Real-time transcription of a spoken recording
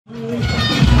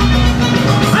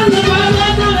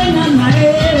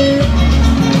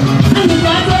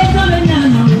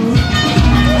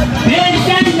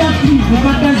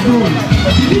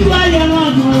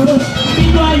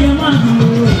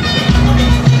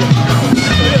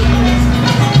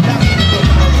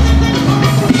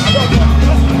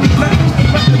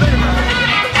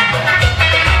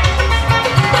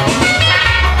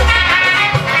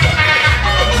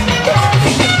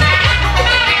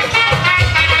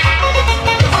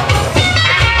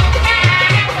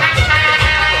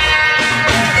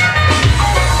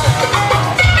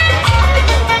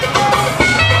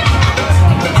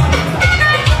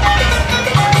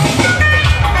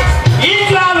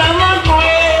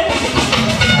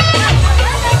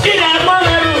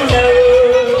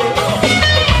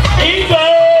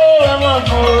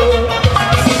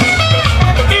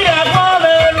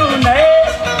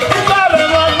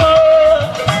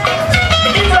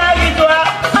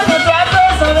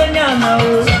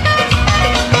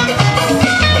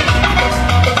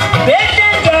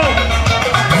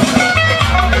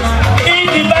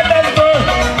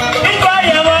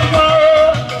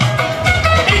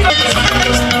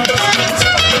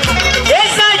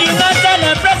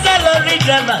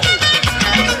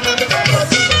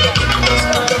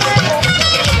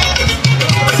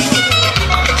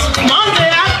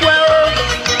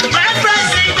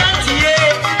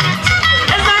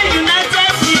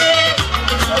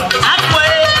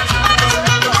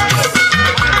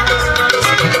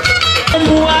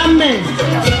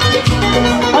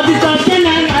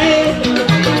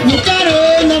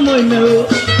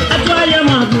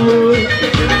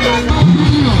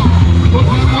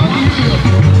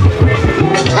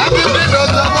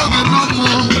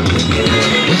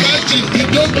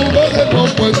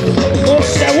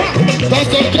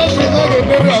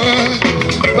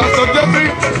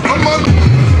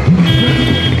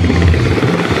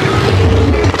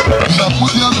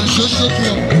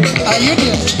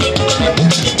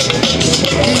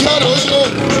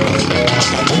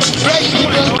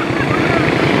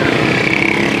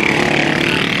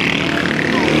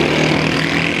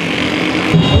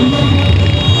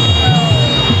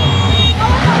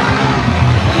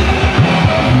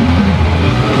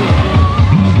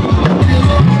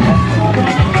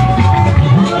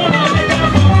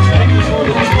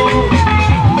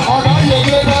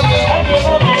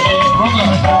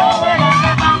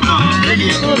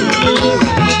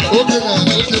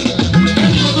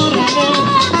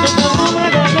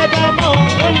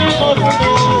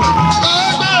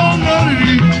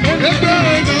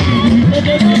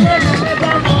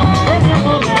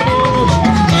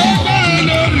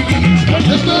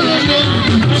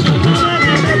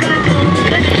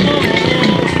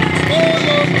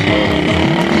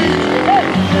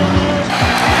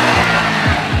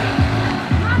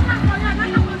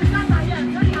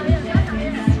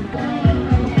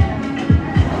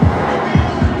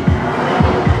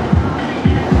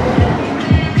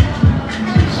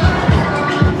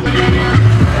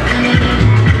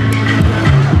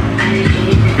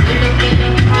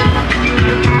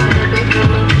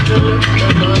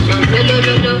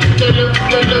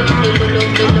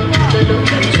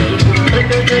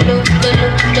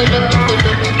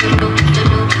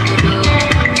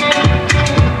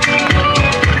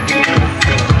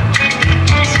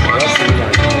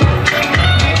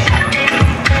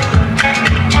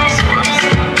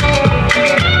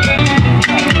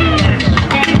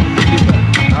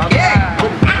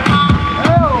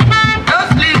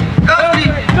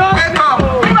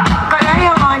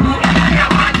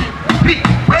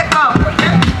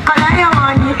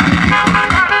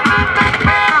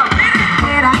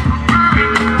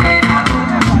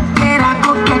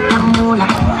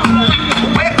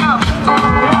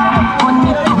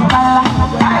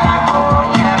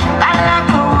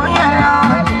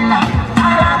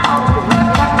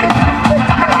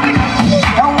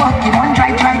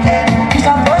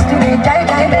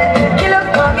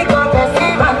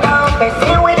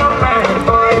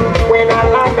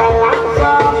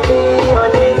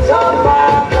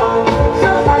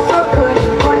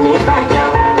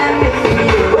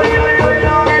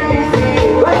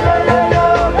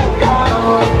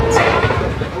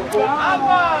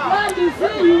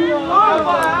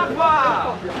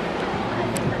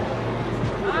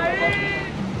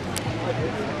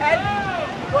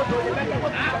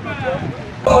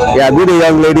Yeah, good day,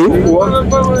 young lady.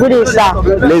 Good day, sir.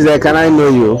 Please, can I know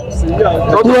you?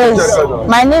 Yes,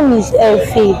 my name is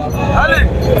Effie.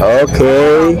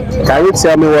 Okay. Can you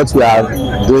tell me what you are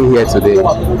doing here today? We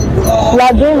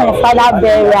are doing my father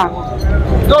burial.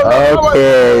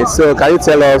 Okay. So, can you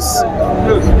tell us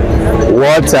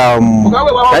what?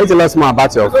 Can you tell us more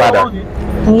about your father?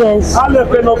 Yes.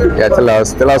 Yeah, tell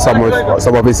us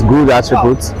some of his good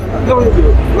attributes.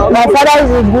 My father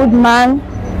is a good man.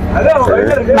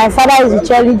 My father is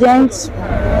intelligent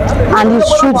and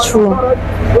is truthful.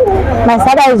 My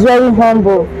father is very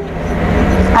humble.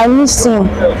 I miss him.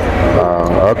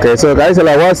 Okay, so can you tell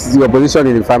us what's your position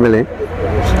in the family?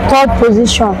 Third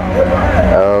position.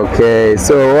 Okay,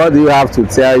 so what do you have to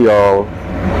tell your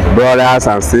brothers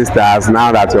and sisters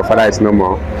now that your father is no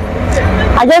more?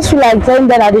 I just feel like telling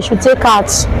them that they should take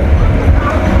heart.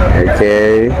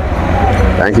 Okay,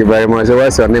 thank you very much. So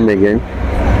what's your name again?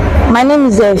 My name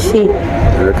is Effie.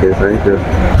 Okay, thank you.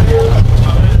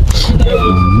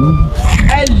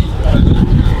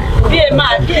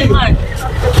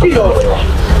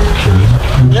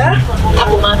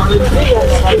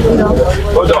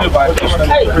 Hold on.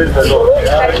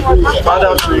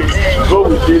 Father, please go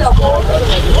with this.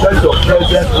 Let your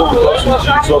presence go with us in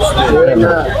Jesus' name.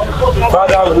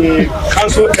 Father, we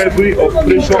cancel every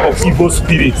operation of evil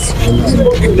spirits.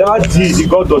 That is the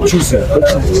God of choosing.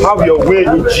 Have your way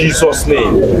in Jesus'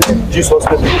 name. Jesus'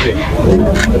 name we pray.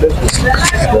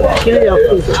 Kill your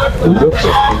food.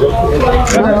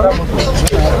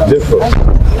 They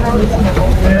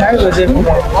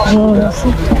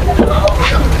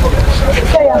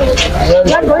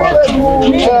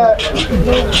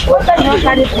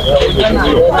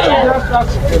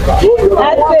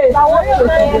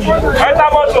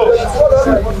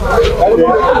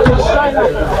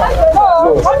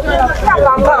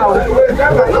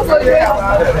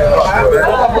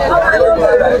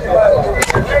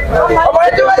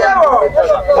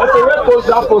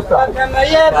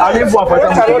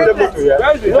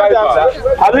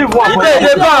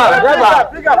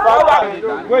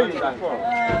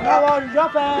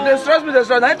stress me,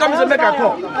 I come to make a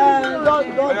call.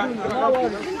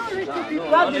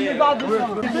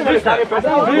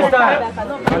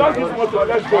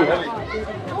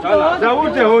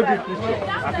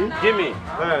 Give me.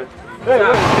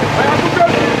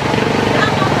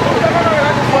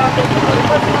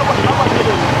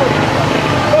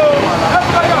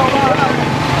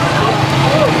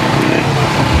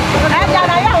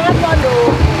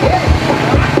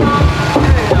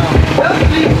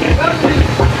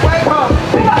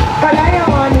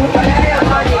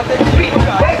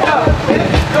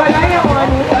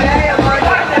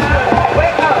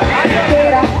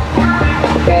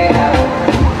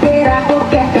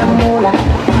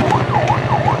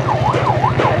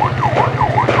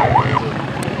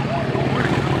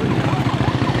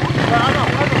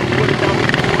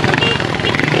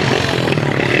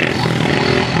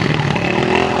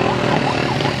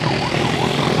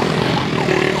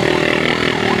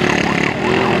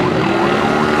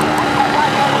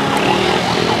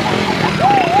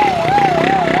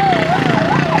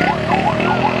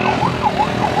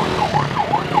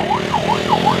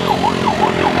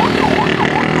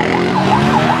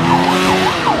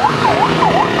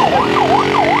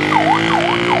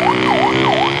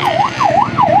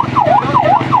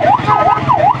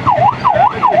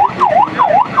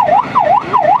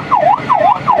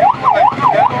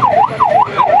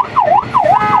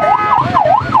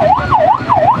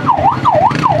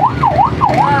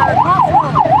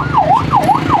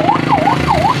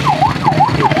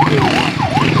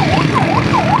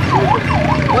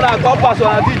 So I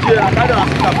DJ and I don't have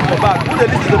to come back. Who they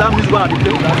listen to that music when I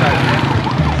play on that side?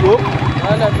 So,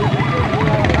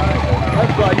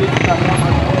 let's go again.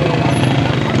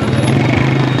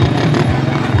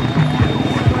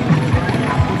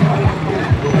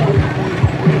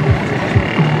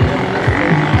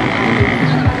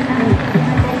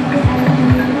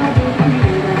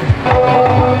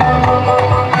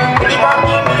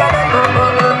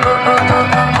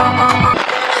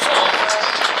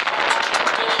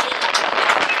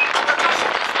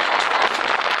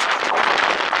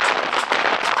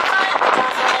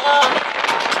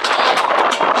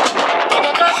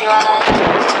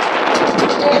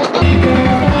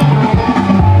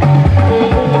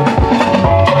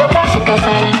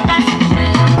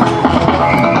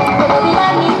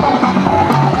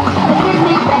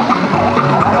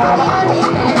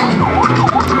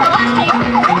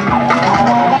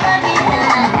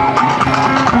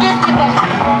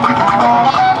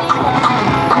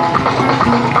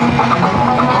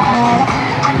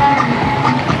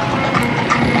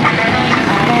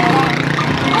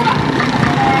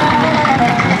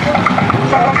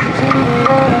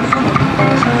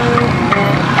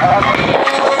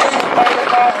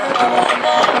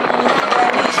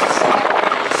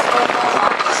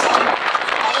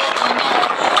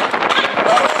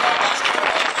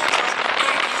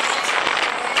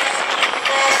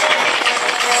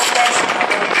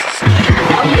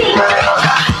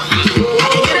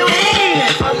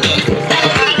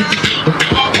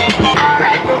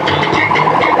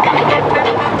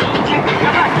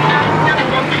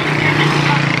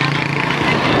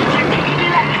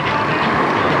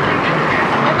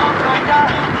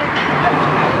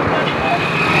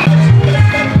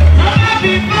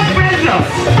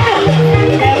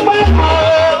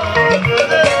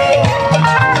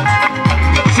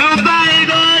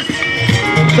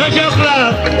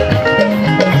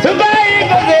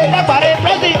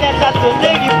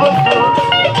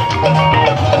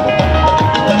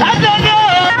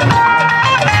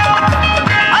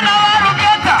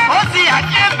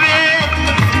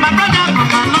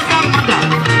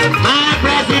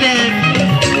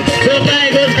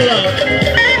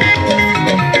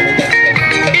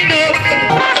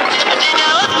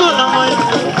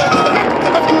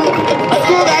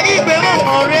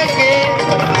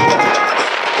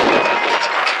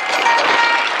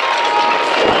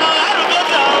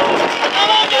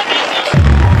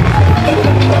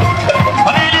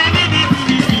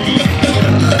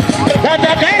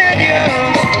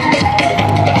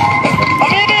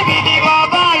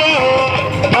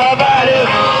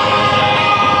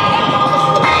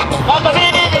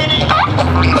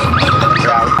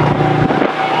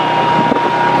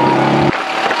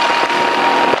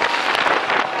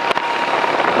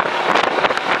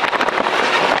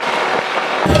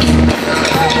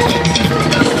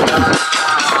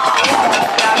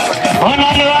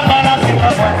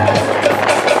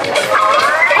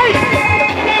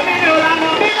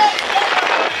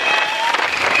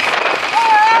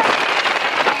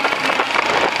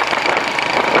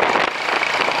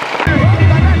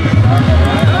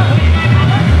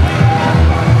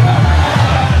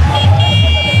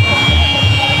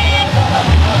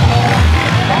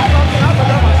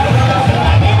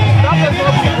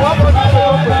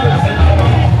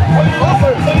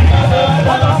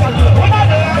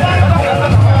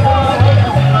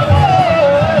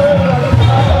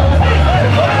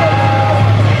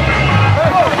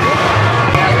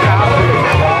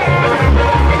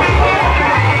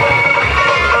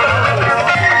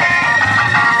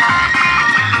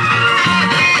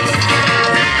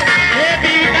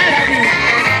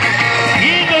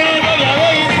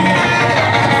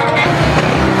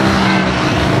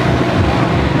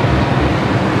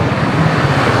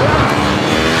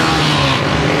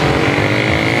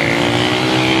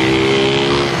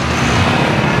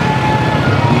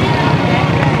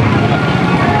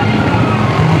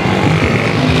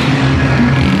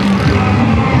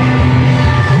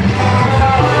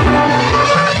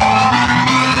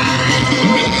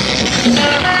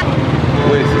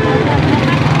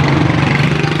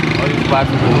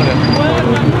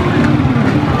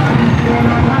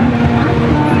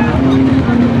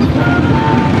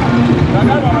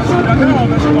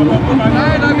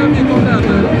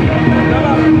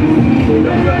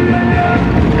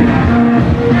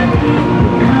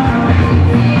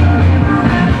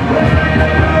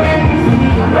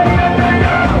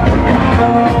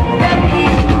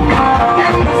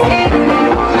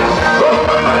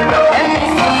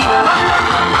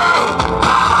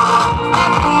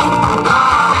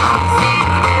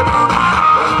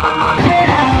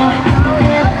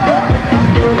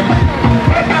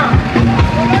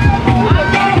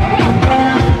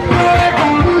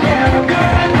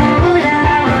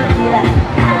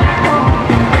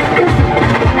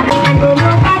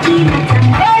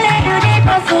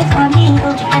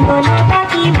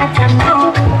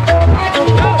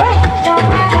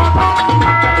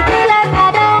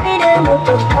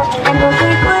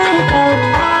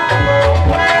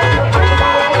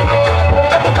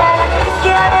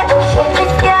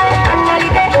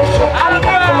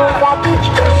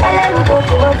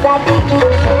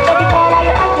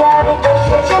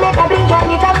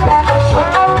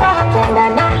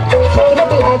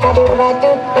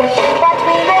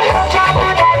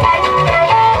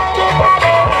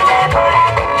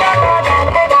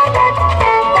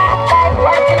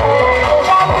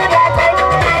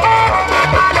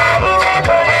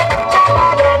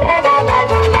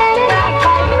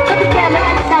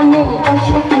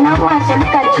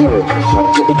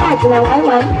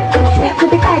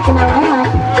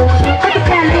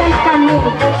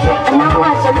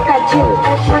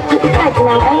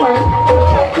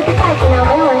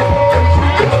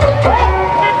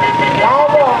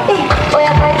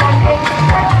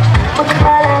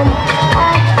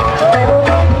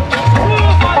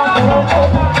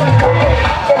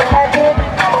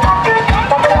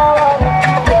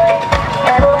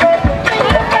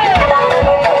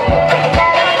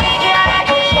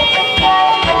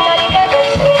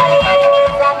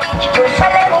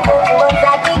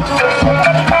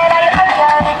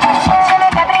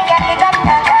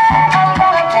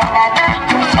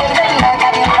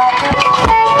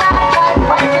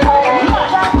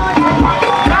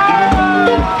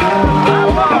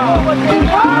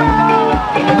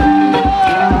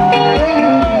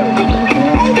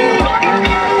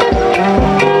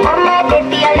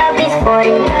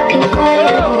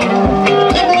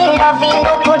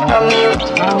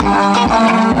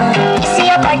 See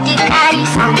your body carry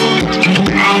something.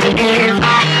 I believe I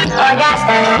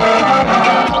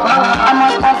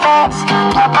must confess,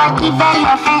 your body very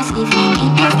offensive.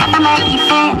 It is not my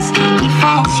defense, your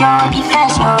defense,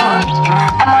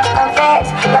 I must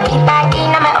confess, your body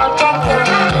not my objective.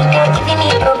 It is giving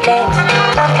me problems,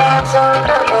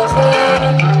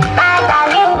 my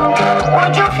darling,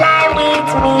 would you fly with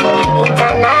me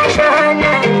international?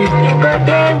 You go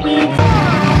there with me.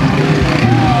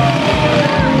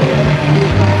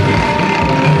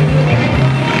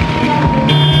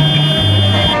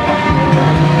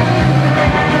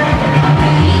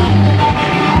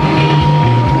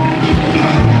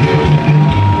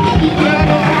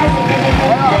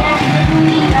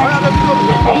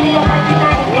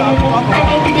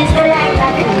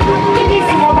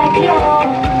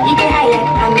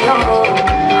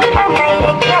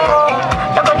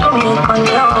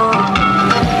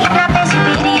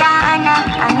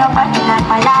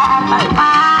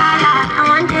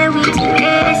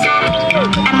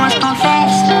 I must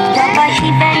confess, that was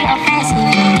very offensive.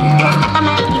 I'm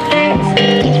a defense,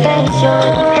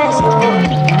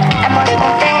 I must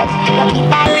confess,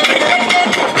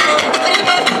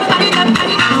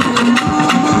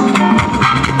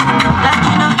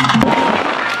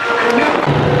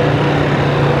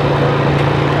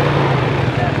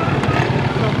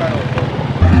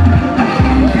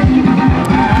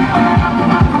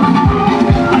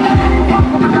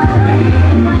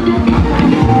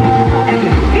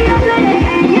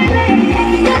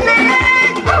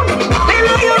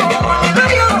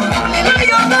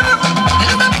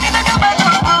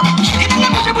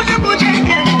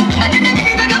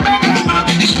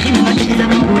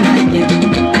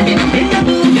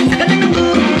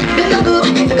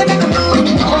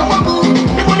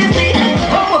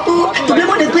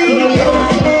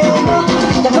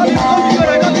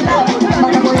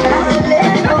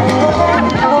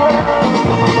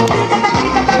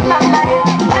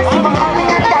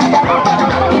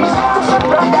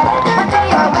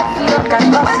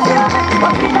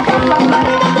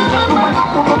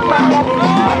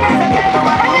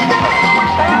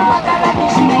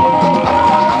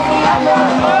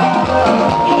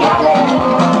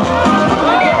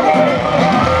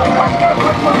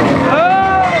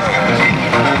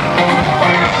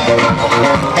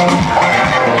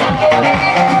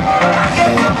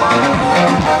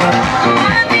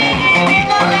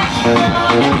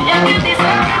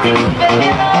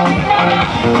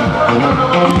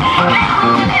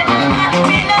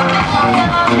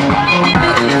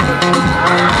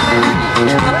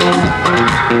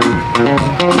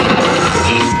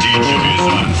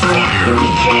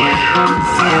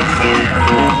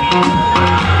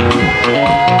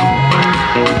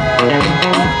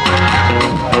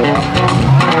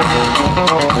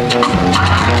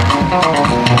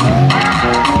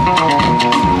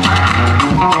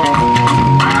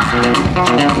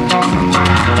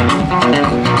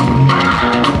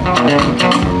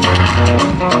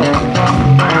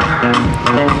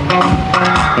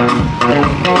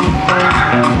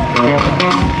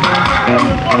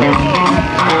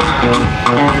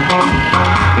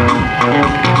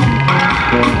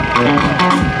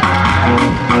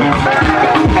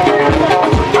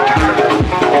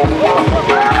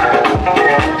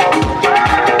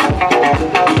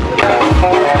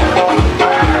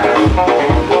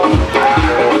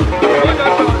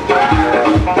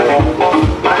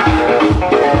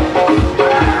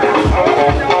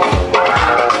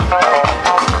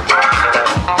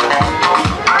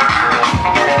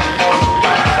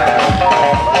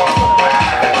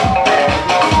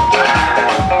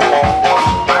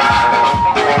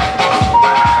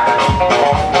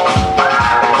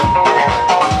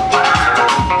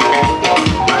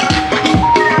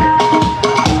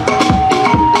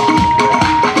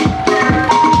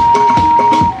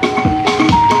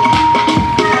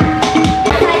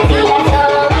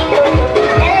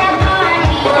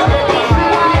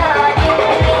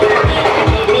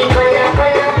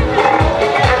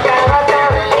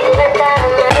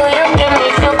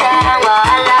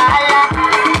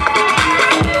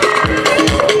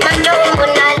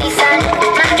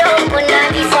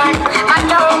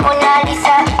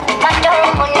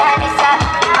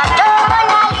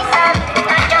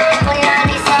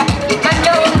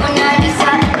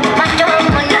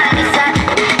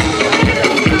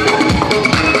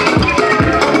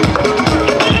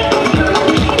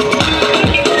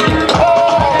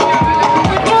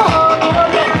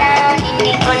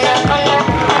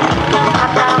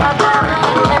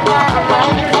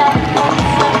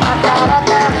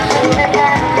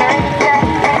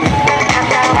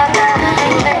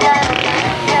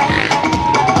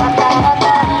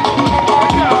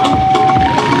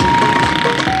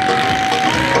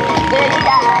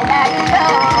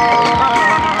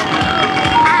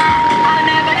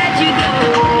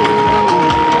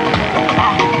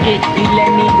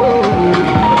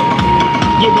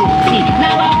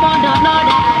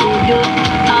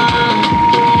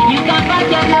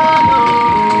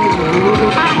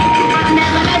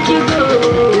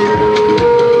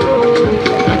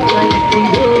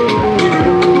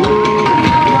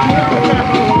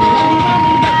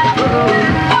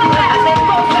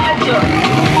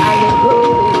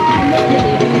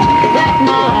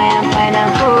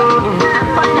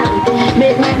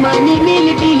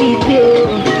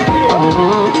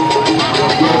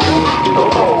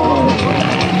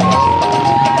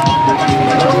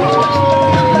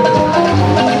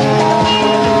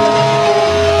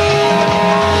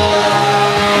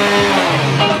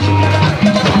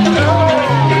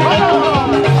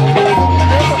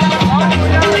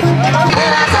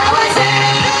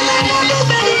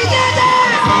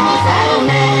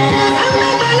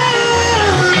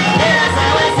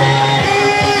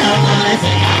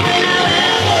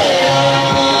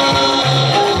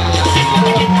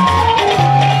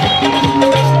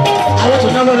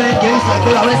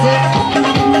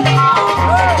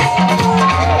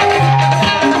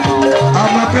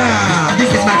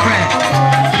 This is my friend.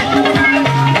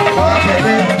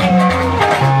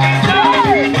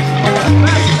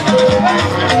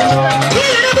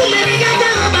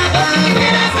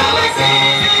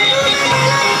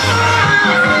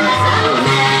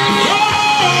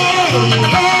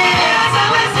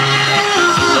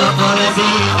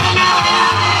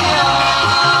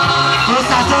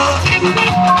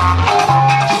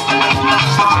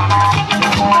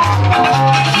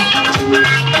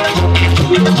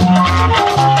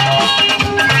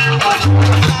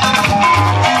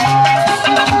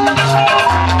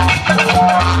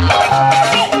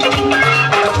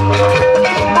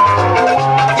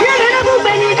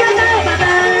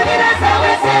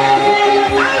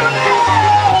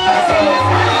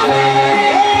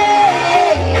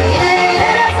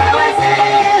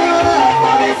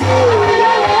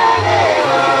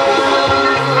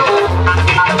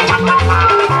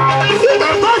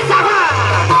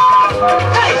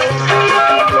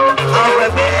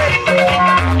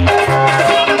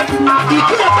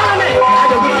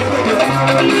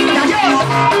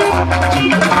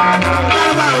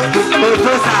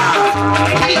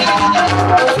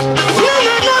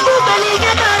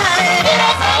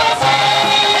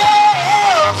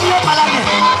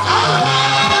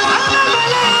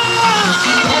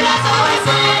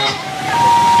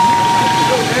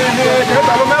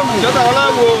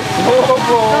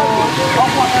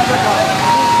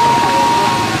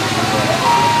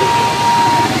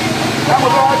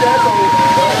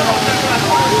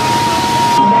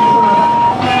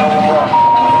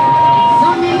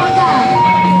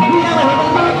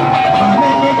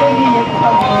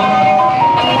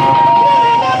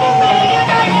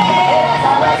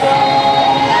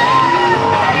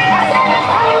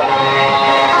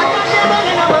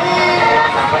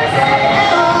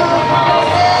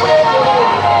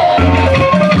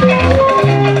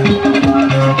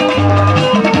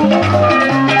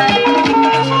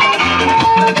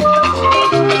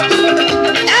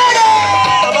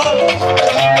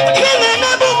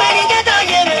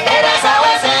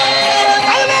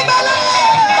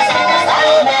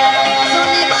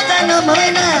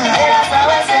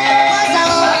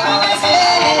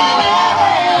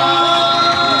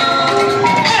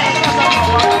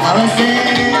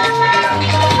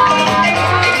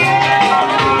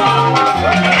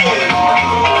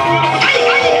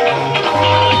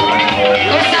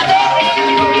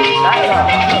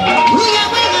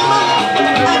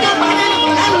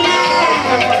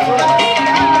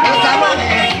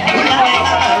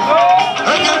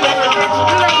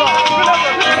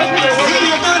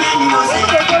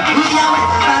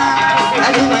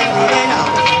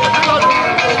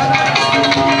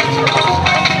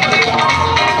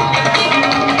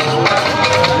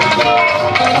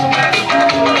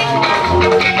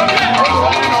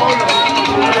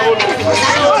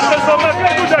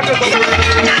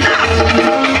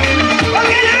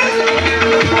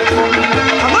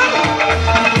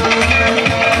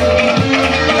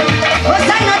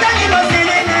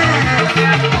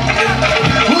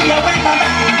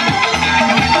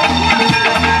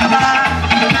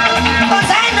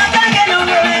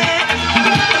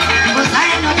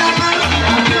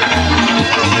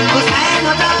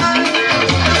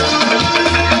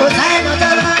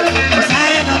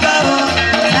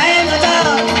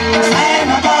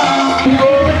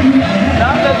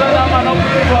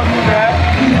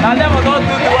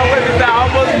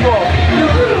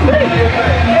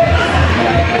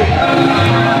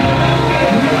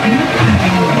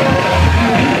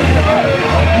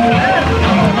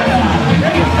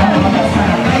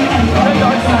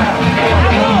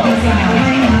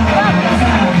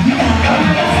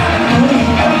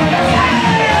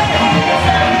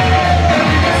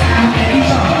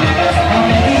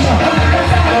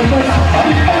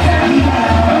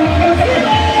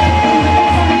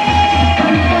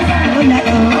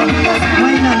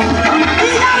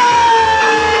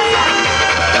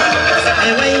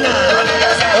 Hey, wait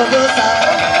now.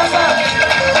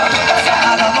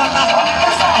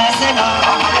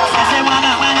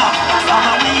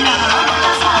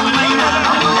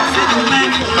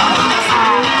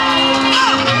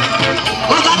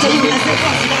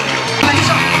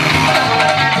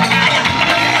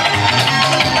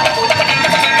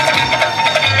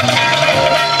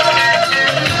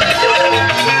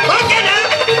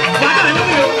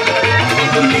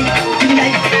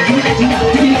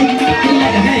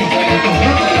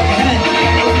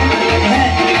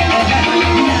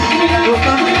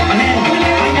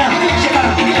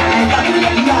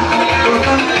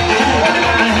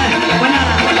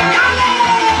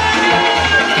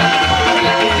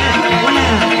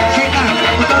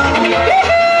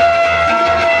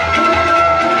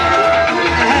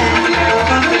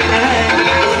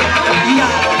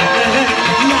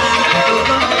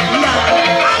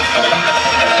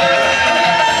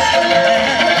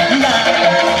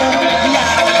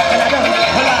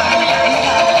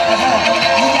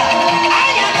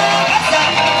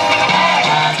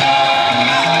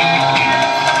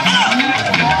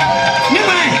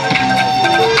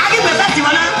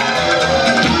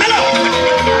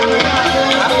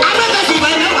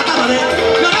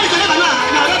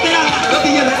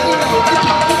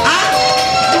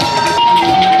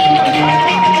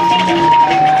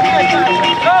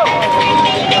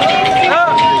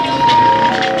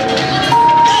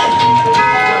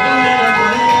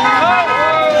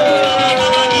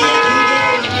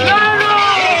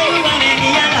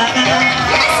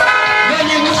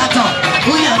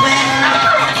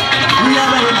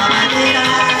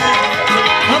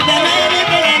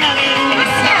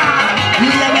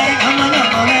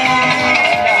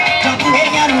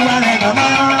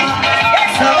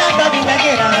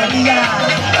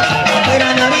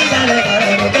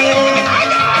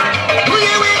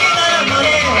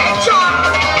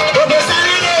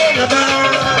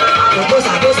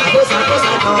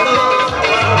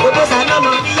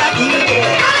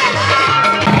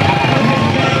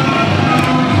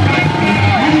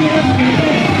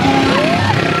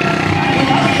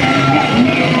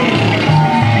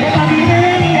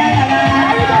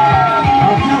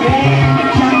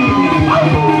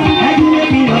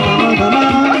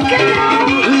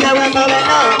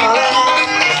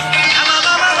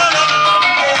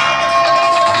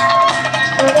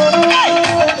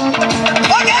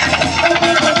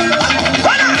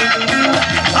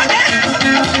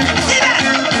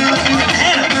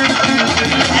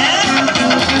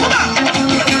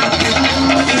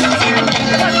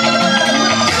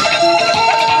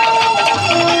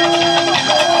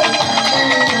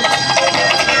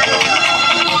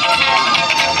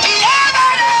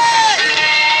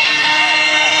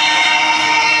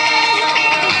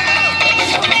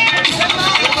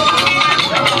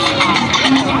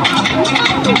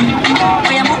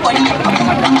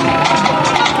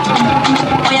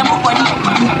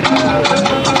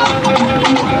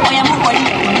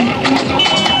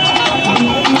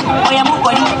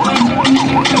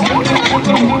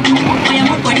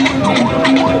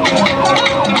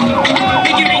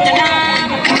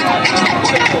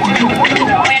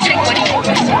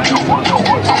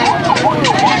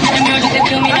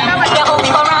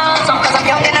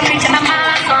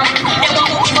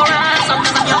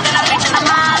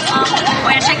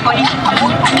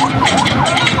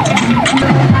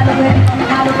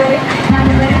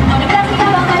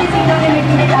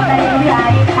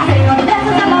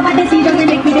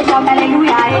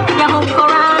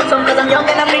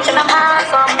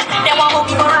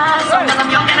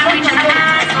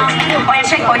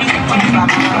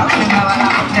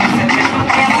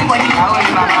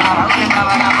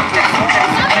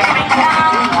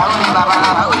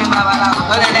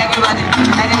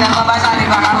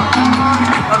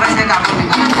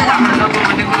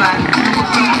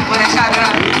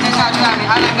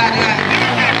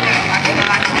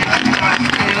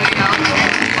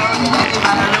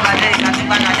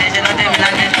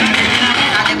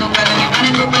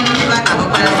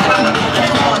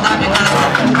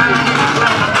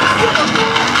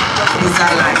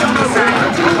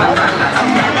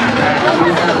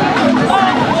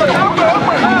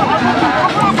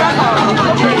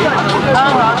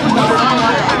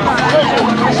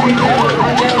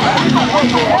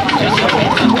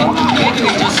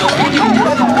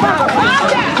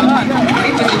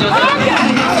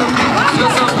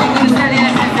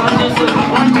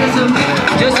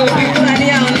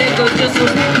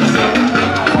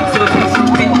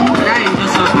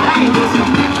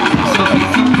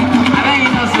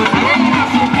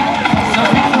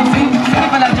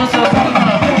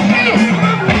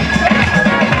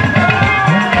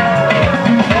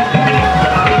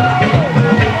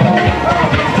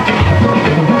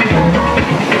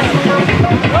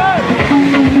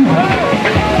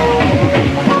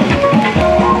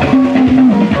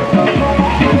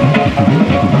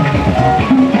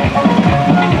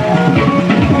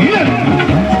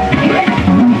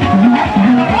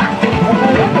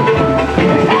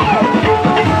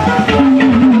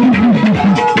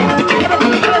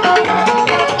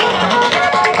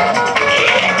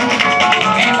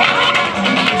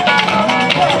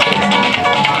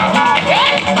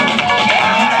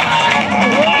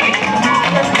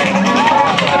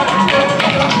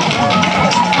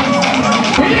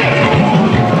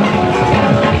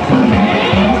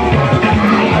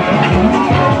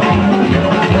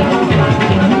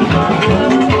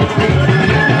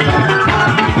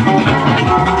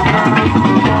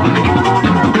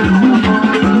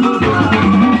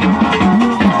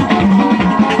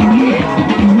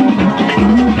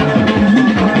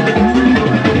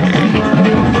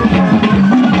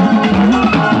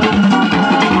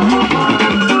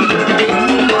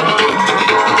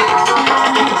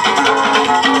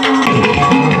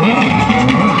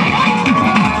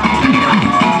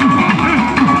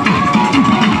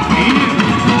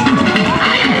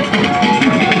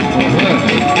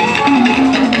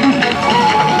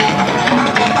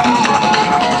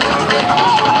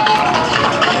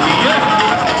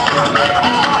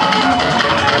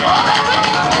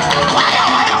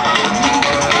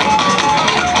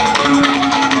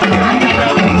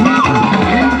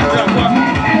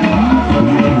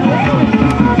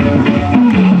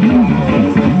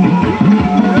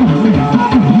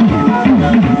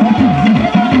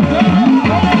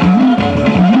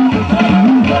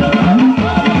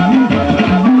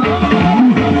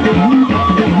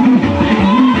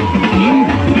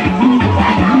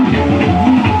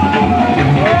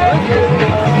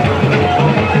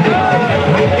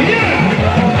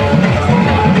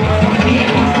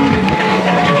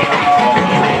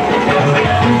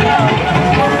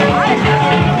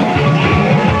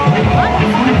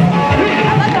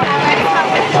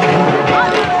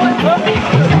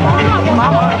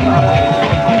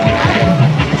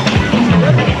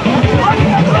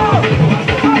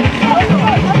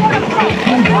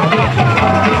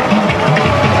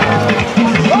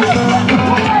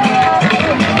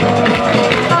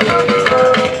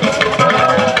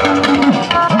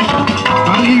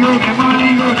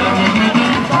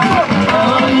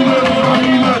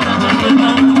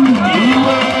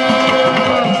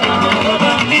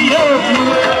 Go!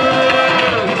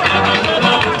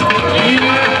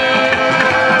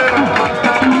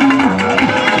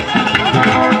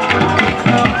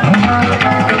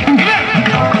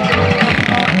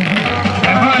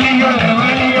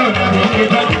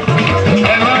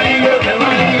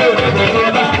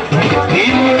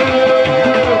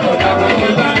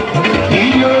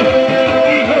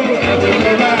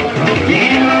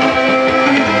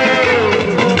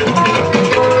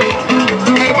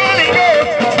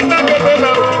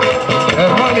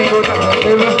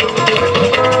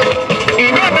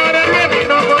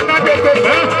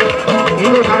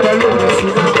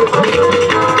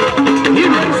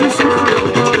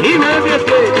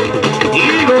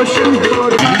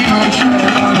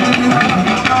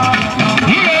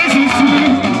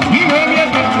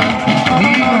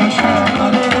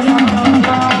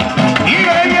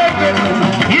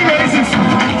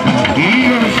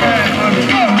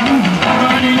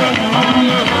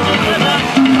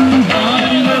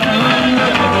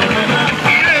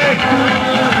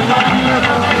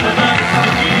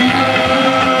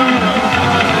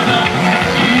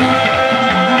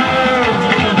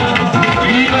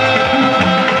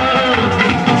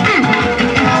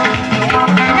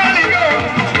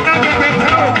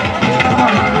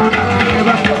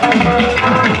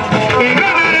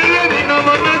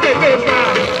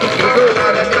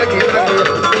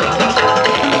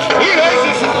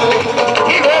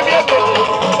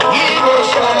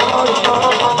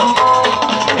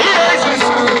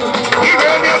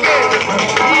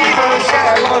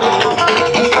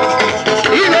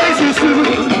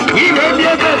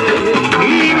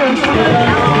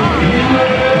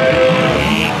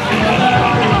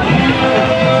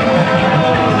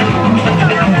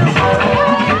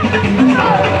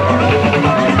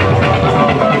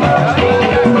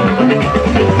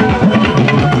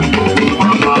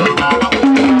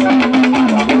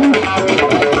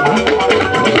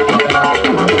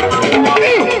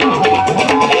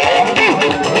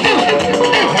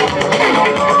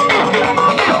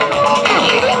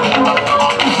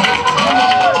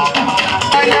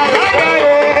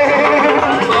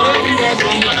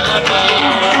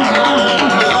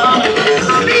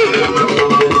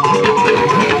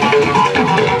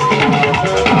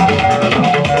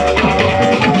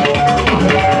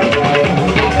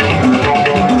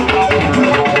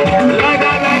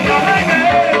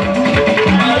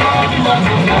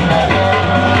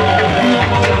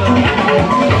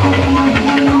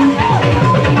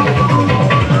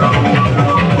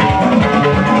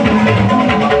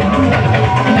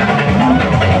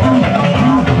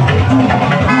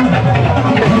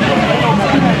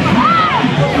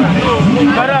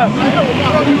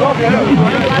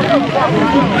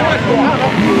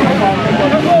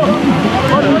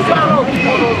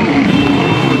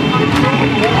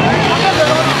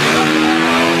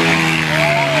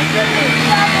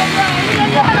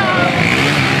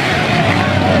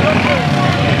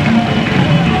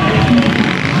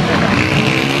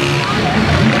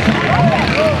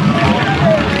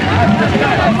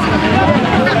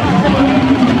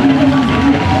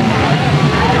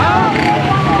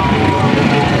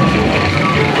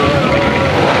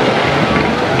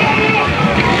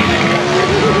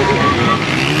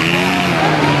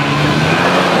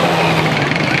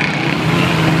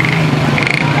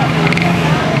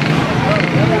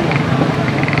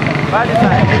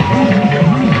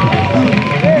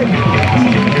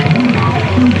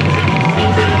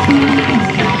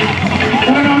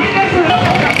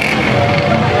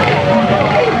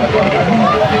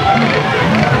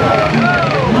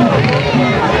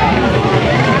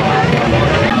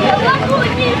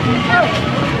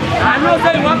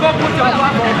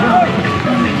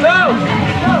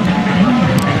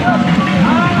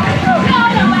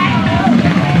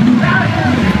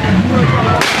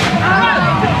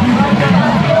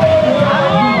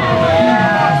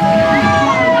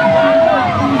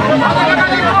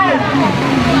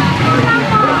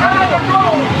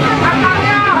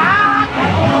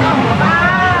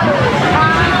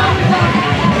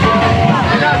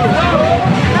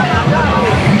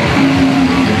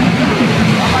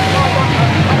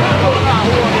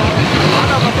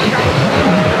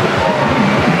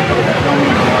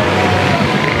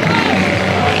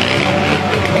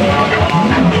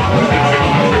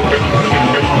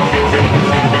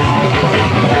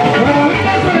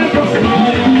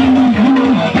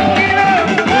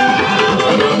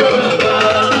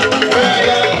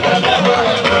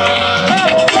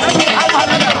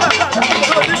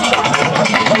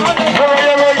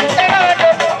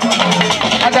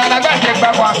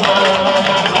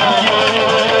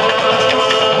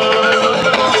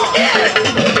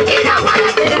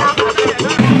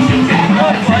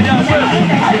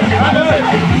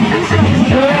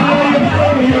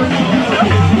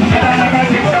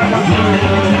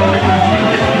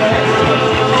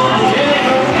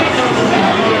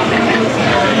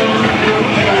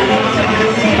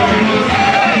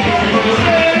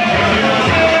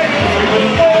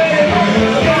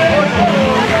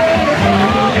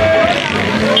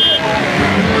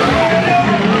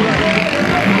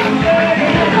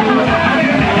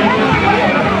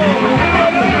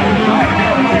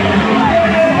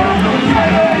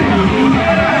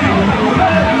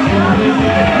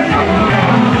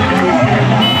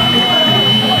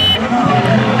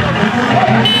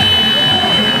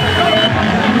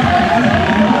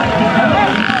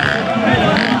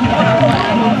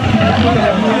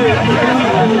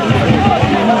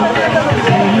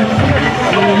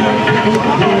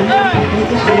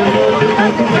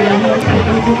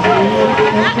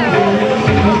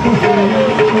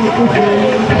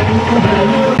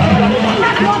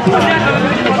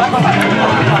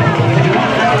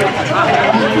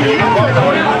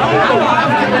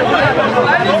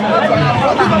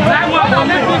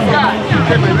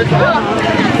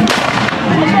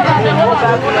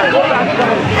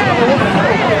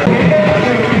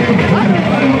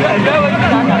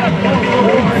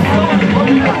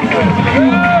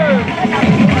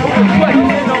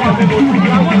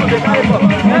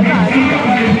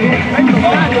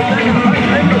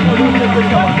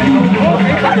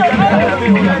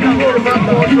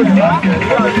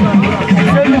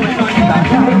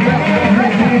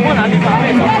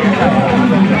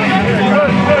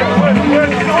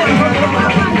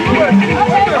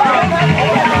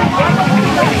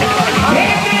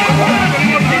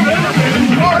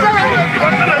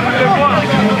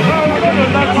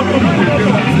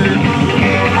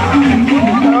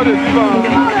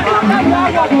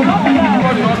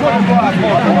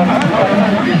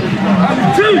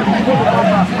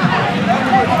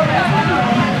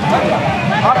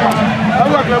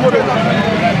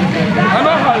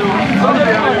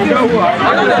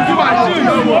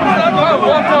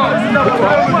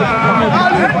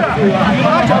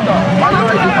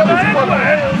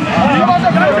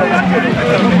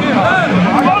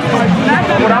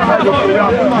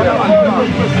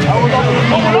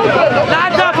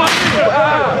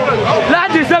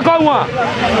 That's the second one.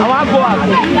 I want to go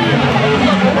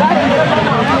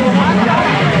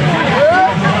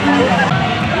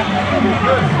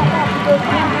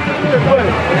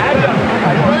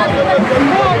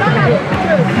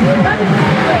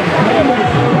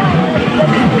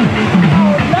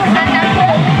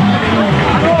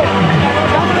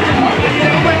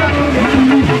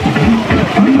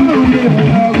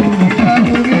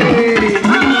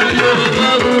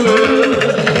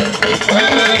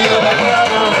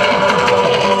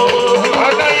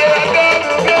Yeah.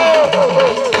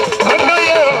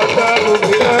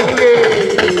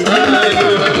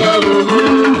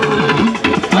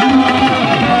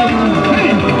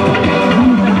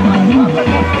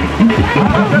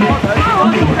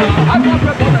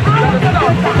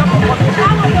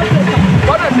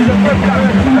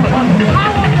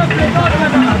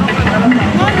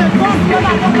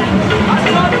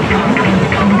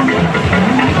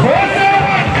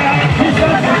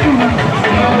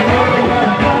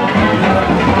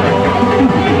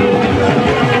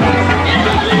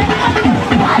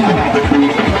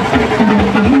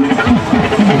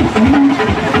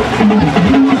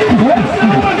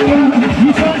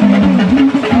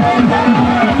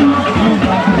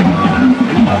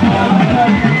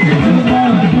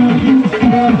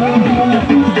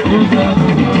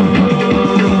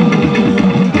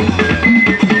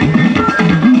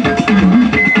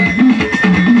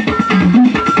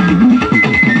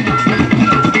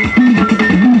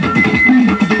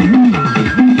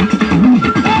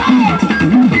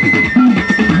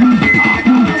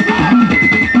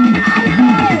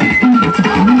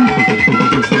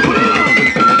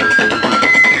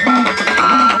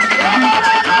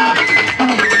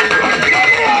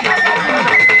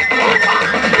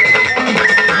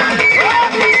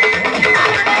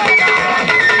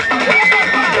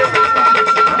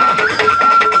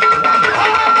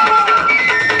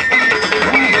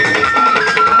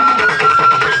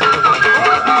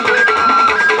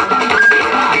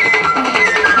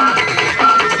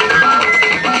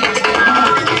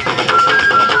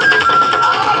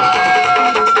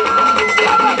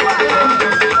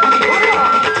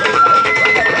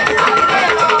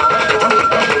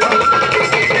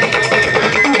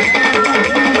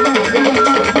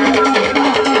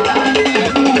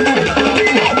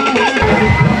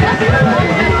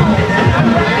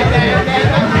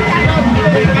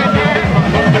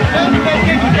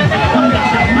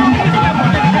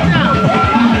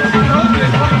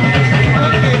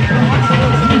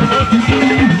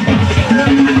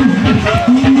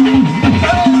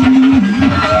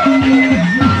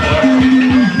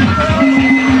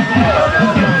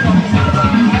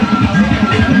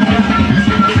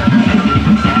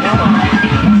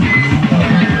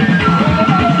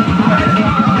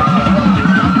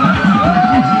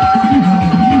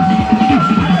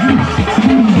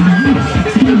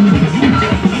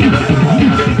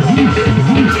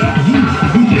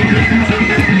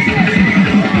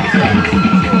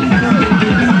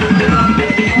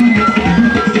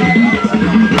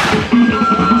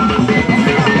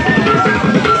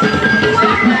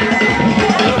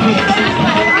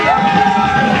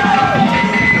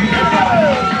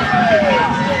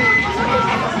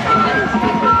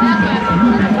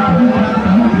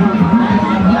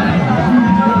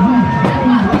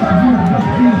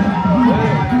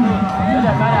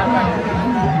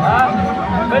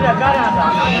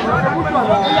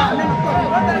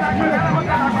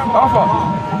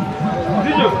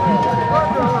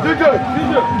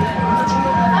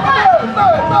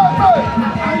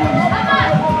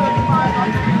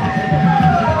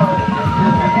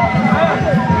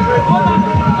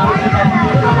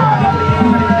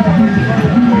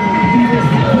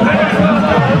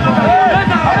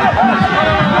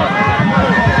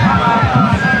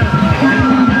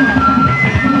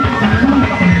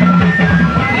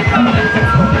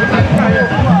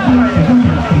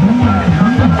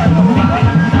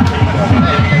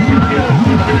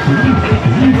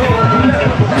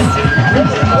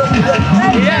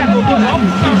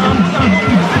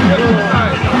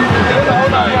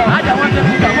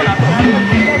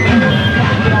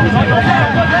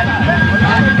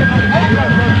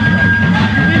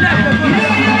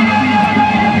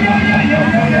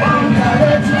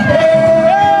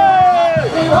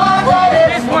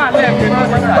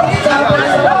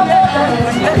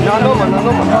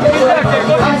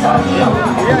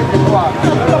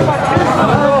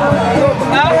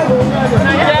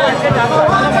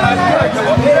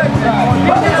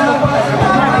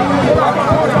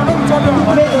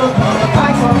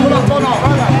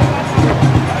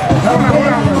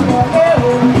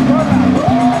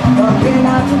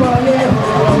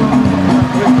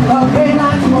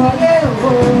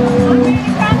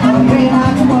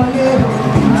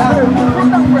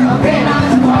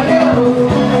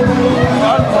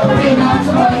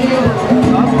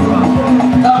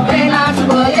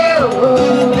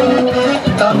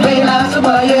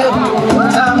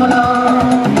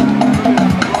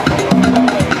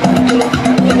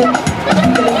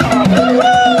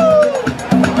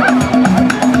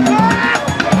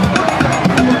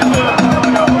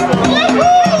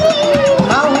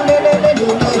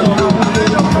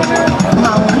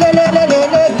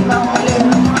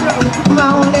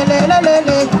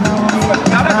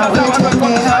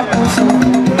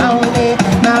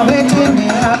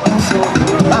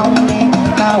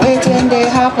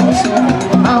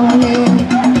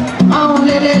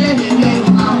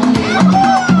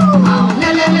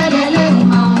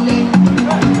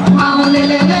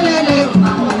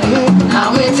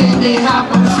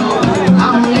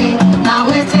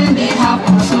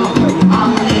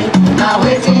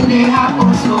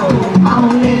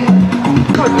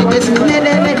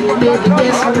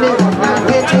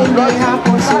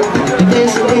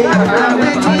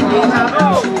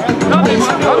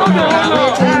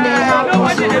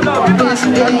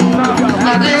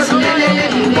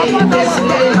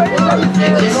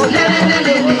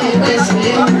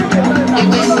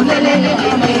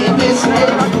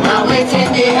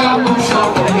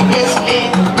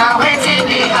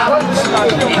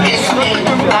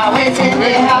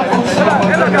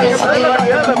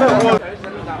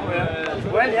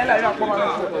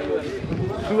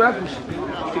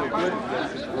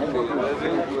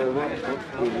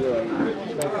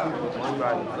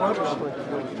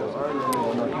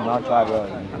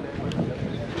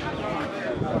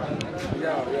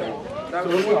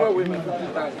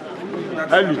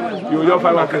 Ellie, you're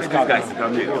 500 guys.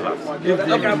 If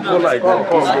you go like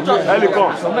that, Ellie,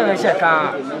 come.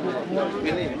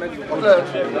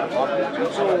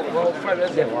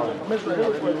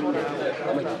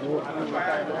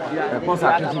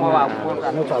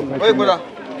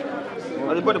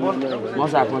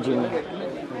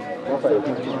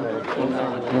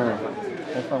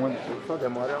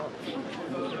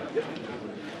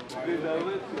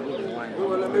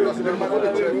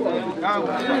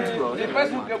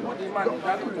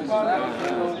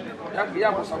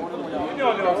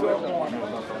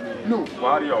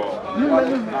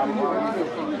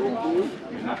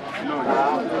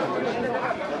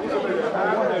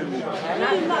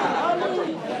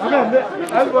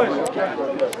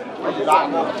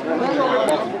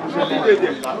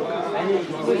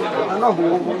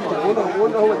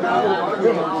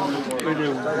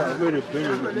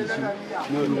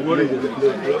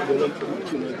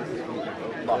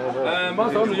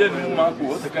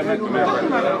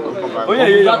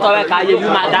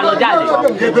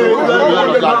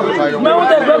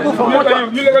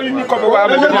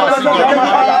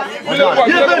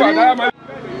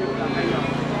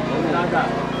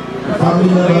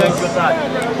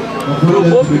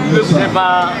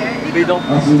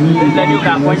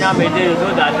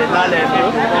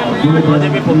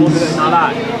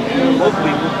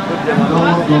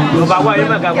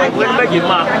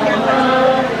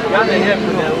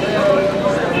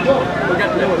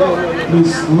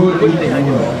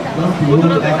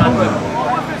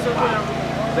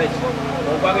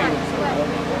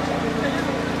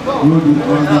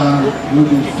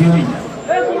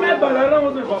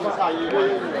 No.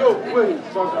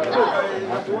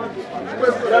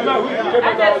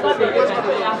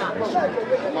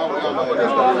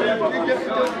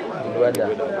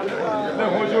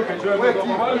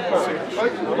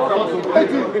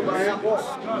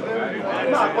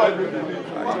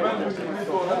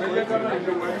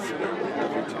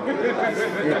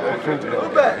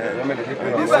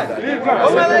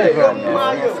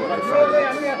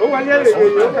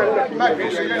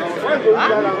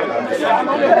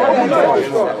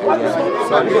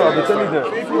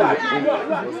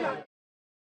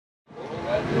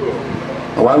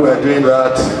 While we're doing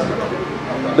that,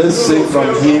 let's sing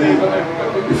from hymn.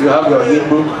 If you have your hymn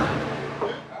book.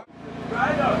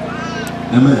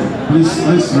 Amen.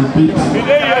 Please repeat.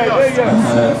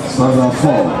 Stanza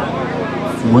 4.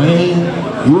 When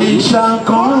we shall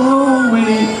come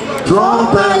with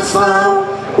trumpet sound,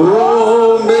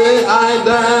 oh, may I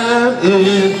then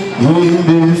in him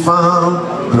be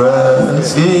found,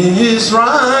 dressed in his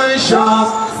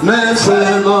righteousness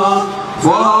alone,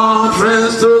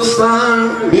 fortress to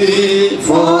stand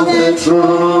before the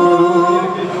throne.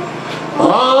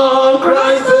 Oh,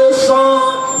 Christ the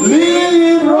Son,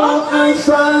 lead rock and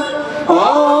sand,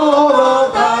 all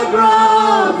of the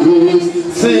ground is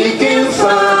sinking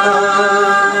sand.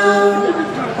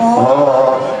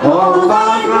 All of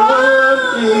the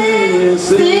ground is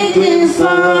sinking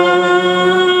sand.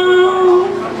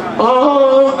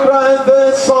 Oh, Christ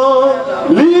the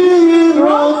Son, lead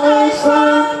rock and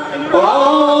sand,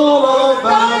 all of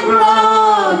the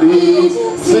ground is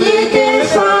sinking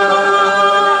sand.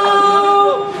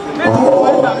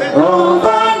 All of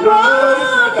the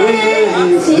ground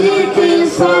is sinking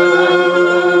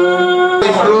sand.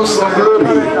 In close of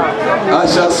glory, I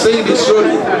shall sing the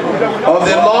story of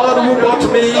the Lord who bought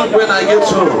me when I get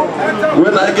home.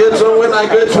 When I get home, when I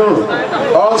get home,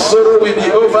 all sorrow will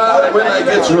be over when I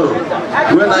get home.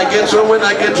 When I get home, when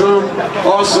I get home,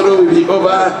 all sorrow will be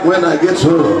over when I get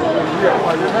home.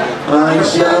 I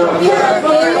shall get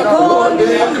my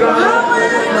golden crown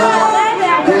when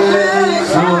I get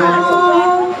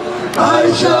home.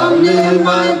 I shall lay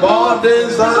my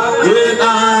burdens down when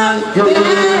I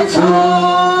get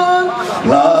home.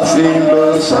 Laughing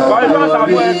those of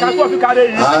glory,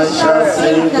 I shall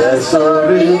sing the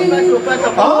story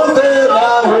of the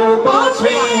Lord who bought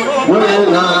me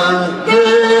when I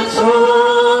get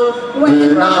home.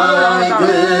 When I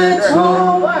get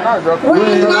home,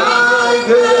 when I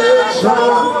get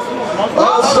home,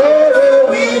 all sorrow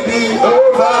will be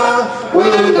over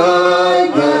when I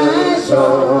get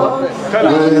home.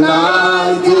 When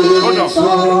I get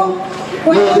home,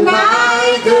 when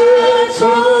I get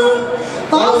home,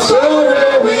 all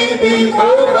sorrow will be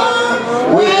over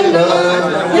when I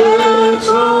get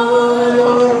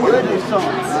home.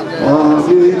 All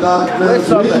the darkness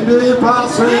will be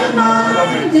past when I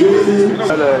get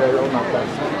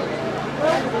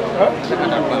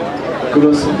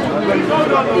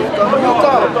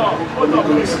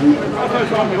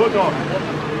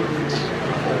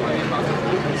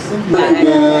I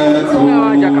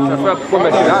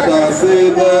shall see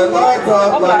the light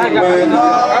of life when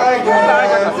I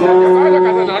get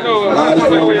home. Life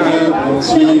will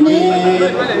see me,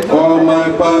 all my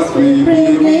past will be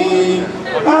me.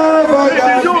 I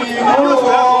forgot me no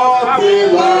walking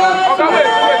like when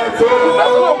I get home.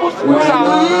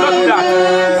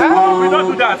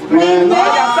 When I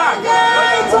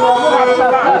get home,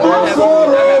 all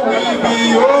sorrow will be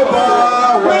over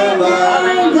when I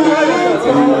get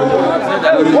home.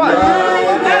 What?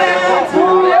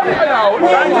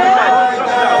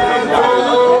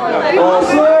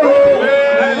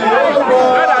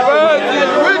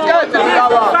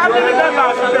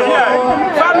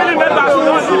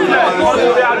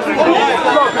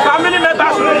 Family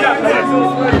members should be here.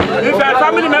 If a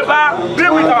family member be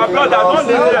with our brother, don't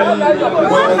leave here.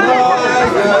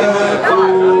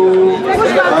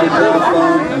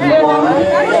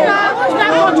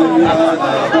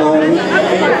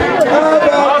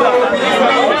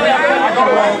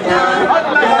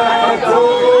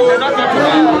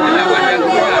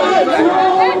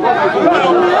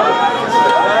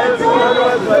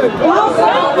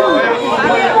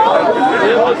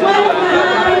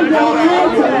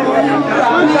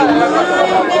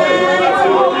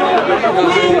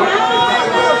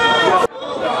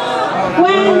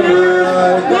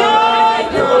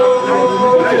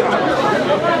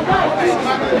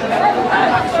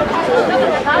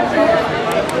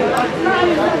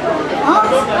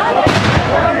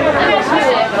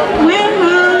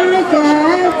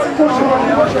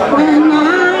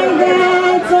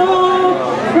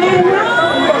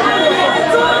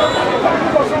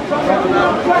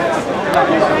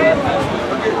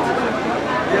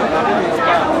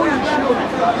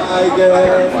 The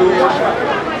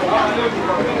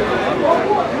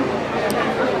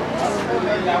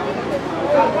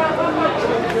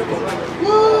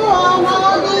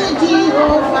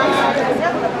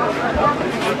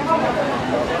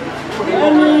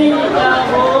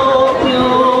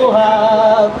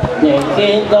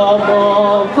kingdom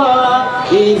of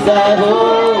God is the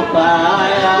hope I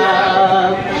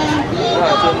have.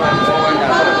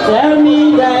 Tell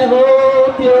me the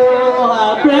hope you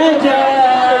have present.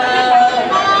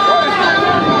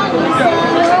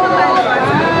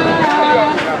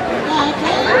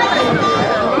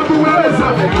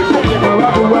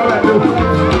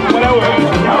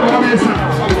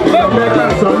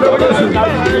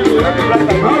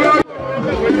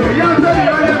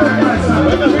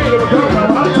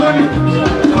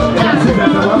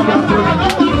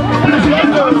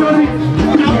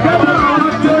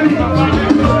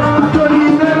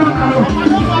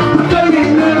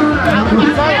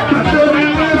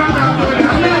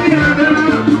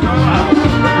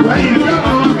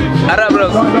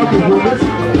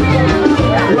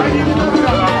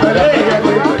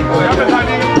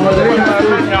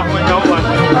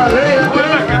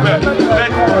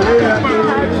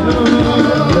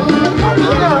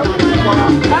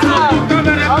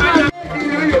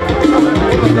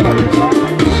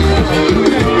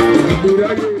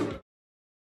 Durage.